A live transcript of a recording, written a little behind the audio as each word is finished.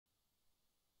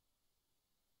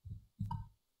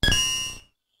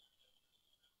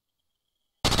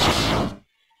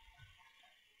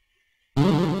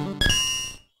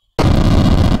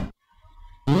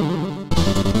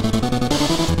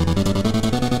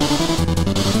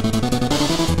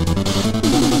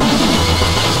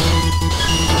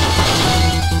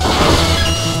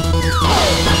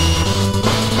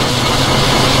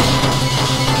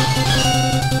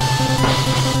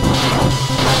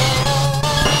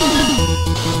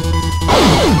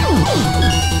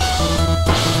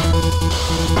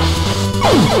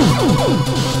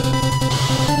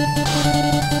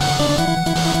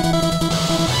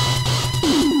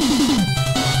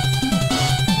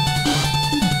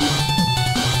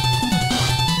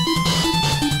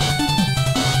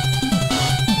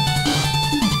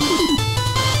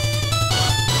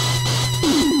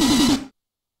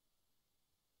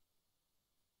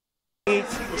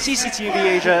CCTV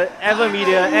Asia,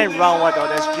 Avermedia, and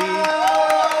Round1.sg.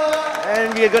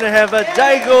 And we are going to have a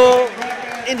Daigo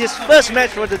in his first match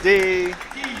for the day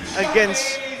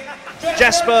against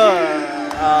Jasper,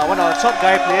 one of our top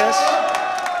guy players.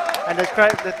 And the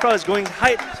crowd is going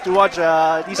hyped to watch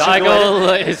these two.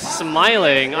 Daigo is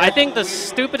smiling. I think the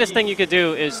stupidest thing you could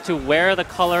do is to wear the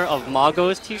color of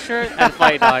Mago's t-shirt and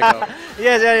fight Daigo.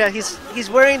 Yeah. He's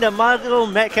wearing the Mago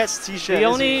Madcatz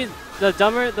t-shirt.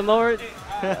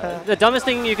 The dumbest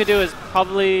thing you could do is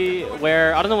probably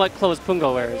wear, I don't know what clothes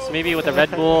Pungo wears, maybe with a Red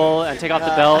Bull and take off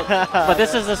the belt. But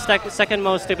this is the second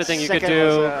most stupid thing you could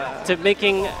do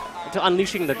to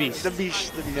unleashing the beast. The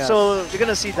beast. Yes. So you're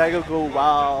gonna see Daigo go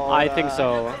wow. I think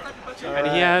so. And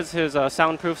he has his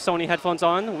soundproof Sony headphones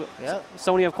on. Yep.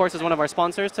 Sony, of course, is one of our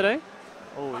sponsors today.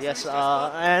 Oh yes,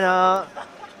 and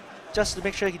just to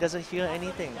make sure he doesn't hear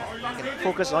anything, he can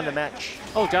focus on the match.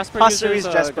 Oh, Jasper uses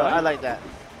Jasper. I like that.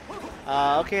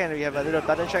 Okay, and we have a little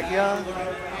button check here.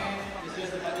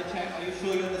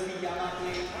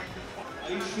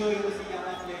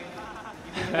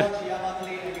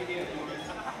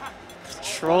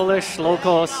 Trollish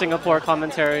local Singapore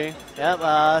commentary. Yep,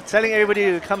 telling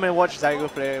everybody to come and watch Daigo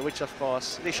play, which of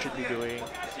course they should be doing.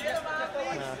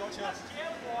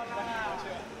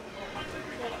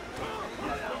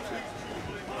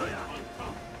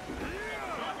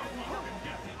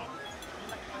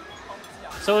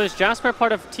 So is Jasper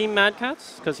part of Team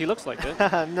Madcatz? Because he looks like it.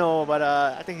 No, but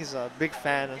I think he's a big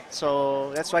fan,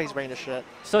 so that's why he's wearing the shirt.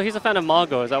 So he's a fan of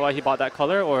Mago. Is that why he bought that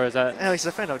color, or is that? No, he's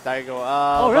a fan of Daigo.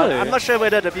 Oh, really? I'm not sure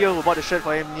whether the people who bought the shirt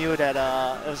for him knew that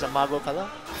it was a Mago color.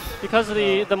 Because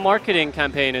the marketing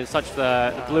campaign is such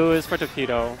that blue is for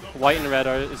Tokido, white and red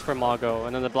is for Mago,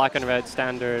 and then the black and red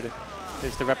standard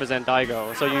is to represent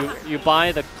Daigo. So you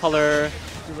buy the color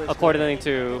according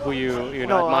to who you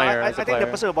admire as a player. I think the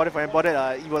person who bought it for him bought it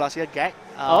Evo last year gag.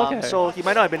 Okay. So he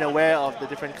might not have been aware of the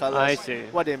different colors. I see.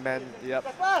 What they meant. Yep.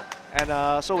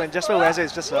 And so when Jasper wears it,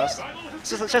 it's just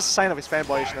a sign of his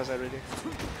fanboyishness already.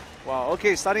 Wow.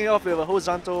 Okay, starting off with a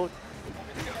horizontal.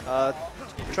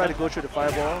 Try to go through the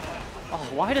fireball. Oh,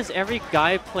 why does every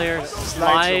guy player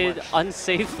slide so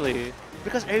unsafely?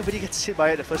 Because everybody gets hit by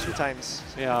it the first few times.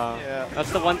 Yeah.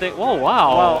 That's the one thing. Whoa,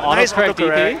 wow. Nice autocorrect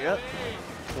DP. Yep.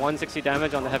 160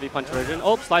 damage on the heavy punch version.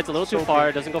 Oh, slides a little too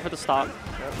far. Doesn't go for the stop.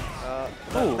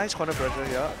 Yep. Nice corner pressure,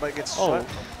 yeah, but it gets shot.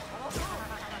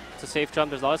 It's a safe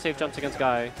jump. There's a lot of safe jumps against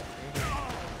Guy.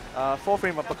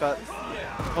 4-frame uppercut.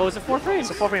 Oh, is it 4 frames?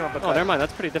 It's a 4-frame uppercut. Oh, never mind.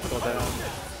 That's pretty difficult then.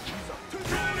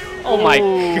 Oh my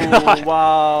god.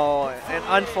 Wow. An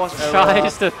unforced error.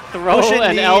 Tries to throw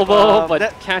an elbow,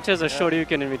 but catches a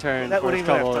Shoryuken in return. That for wouldn't his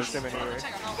even have troubles. touched him anyway.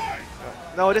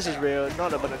 No, this is real,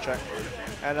 not a button track.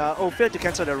 And failed to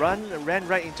cancel the run, ran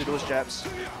right into those jabs.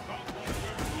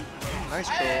 Nice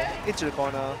throw, into the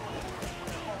corner.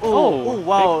 Oh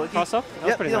wow. Cross up? That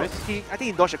was pretty nice. I think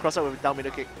he dodged a cross up with down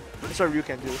middle kick. That's what Ryu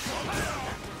can do.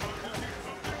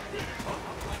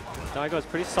 Daigo has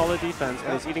pretty solid defense,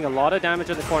 but he's eating a lot of damage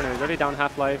in the corner. He's already down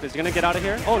half life. Is he going to get out of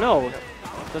here? Oh no!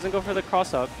 Doesn't go for the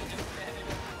cross up.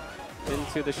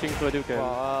 Into the Shinku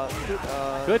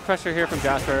Hadouken. Good pressure here from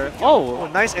Jasper. Oh!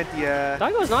 Nice anti-air.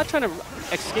 Daigo's not trying to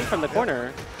escape from the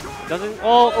corner. Doesn't.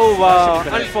 Oh wow!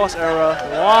 Unforced error.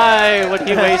 Why would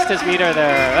he waste his meter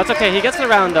there? That's okay. He gets the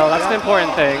round though. That's the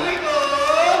important thing.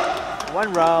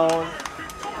 1 round.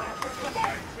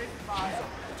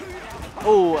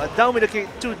 Oh, a down middle kick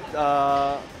to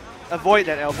avoid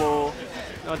that elbow.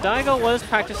 Now, Daigo was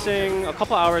practicing a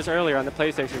couple hours earlier on the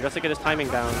PlayStation just to get his timing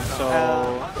down,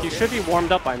 so he should be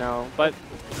warmed up by now, but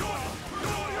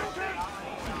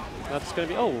that's going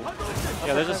to be... Oh,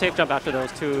 yeah, there's a safe jump after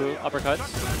those 2 uppercuts.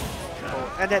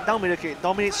 Oh, and that down middle kick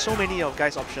dominates so many of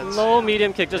Guy's options. Low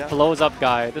medium kick just blows up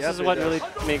Guy. This is what really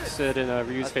makes it in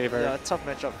Ryu's favor. Yeah, tough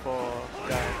matchup for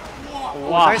Guy.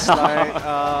 Wow. Nice slide.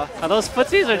 Are those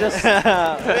footsies or just...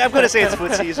 I'm going to say it's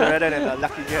footsies rather than a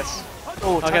lucky guess.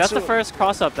 Oh, okay, that's the first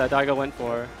cross-up that Daigo went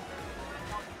for.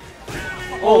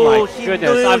 Oh my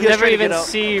goodness, I've never even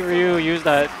seen Ryu use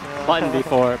that button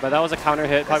before, but that was a counter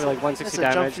hit, probably like 160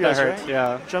 damage. That hurts, right?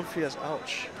 yeah. Jump fierce,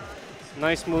 ouch.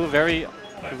 Nice move, very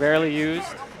rarely used.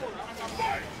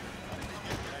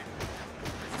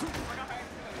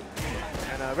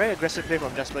 And very aggressive play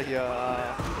from Jasper here.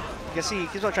 You can see he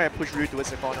keeps on trying to push Ryu towards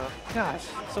the corner. Gosh,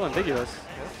 so ambiguous.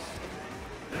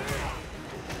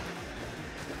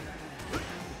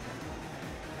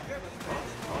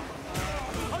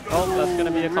 Oh, that's going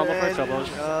to be a combo for trouble.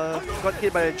 Got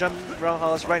hit by a jump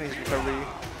roundhouse right in his recovery.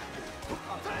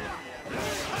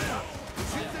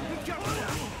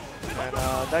 And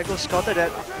Daigo scouted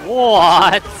that.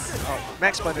 What? Oh,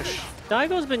 max punish.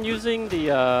 Daigo's been using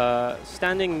the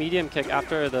standing medium kick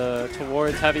after the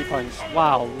towards heavy punch.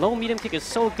 Wow, low medium kick is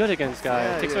so good against Guy.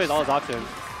 Yeah, It takes away all his options.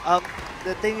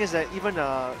 The thing is that even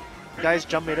Guy's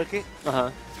jump middle kick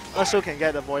also can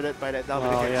get avoided by that down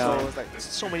middle kick. Yeah. So it's like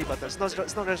so many buttons.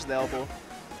 It's not just the elbow.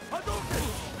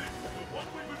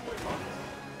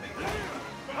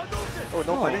 Oh,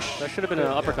 no punish. That should have been an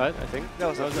uppercut, I think. That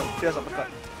was a fierce uppercut.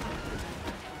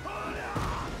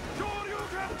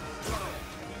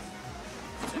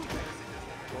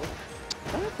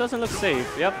 That doesn't look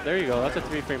safe. Yep, there you go. That's a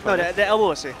 3-frame No, punish. the elbow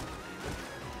was safe.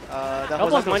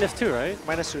 Elbow's -2, right?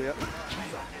 -2, yeah.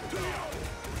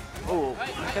 Oh,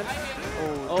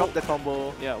 dropped the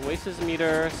combo. Yeah, wastes his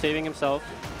meter, saving himself.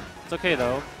 It's okay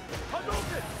though.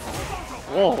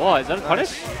 Whoa, whoa, is that a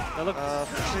punish? That looks...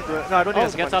 no, I don't think oh,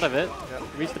 that's a gets out of punish. it.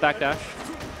 Yeah. Reach the backdash.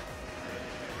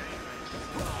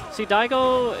 See,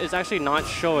 Daigo is actually not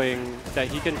showing that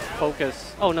he can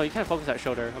focus. Oh no, you can't focus that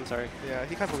shoulder. I'm sorry. Yeah,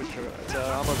 he can't focus shoulder.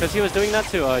 Because he was doing that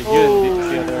to Yun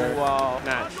the other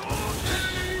match.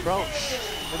 Crouch.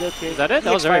 Is that it?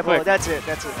 That was very quick. That's it.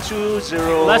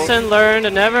 2-0. Lesson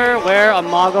learned: never wear a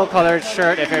Mago-colored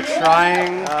shirt if you're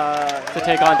trying to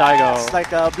take on Daigo. It's like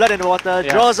blood and water.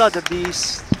 Yes. Draws out the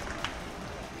beast.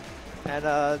 And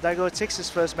Daigo takes his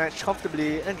first match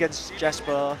comfortably against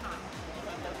Jasper.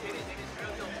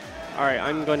 All right,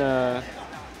 I'm gonna.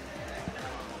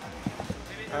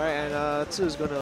 Alright, and 2 is gonna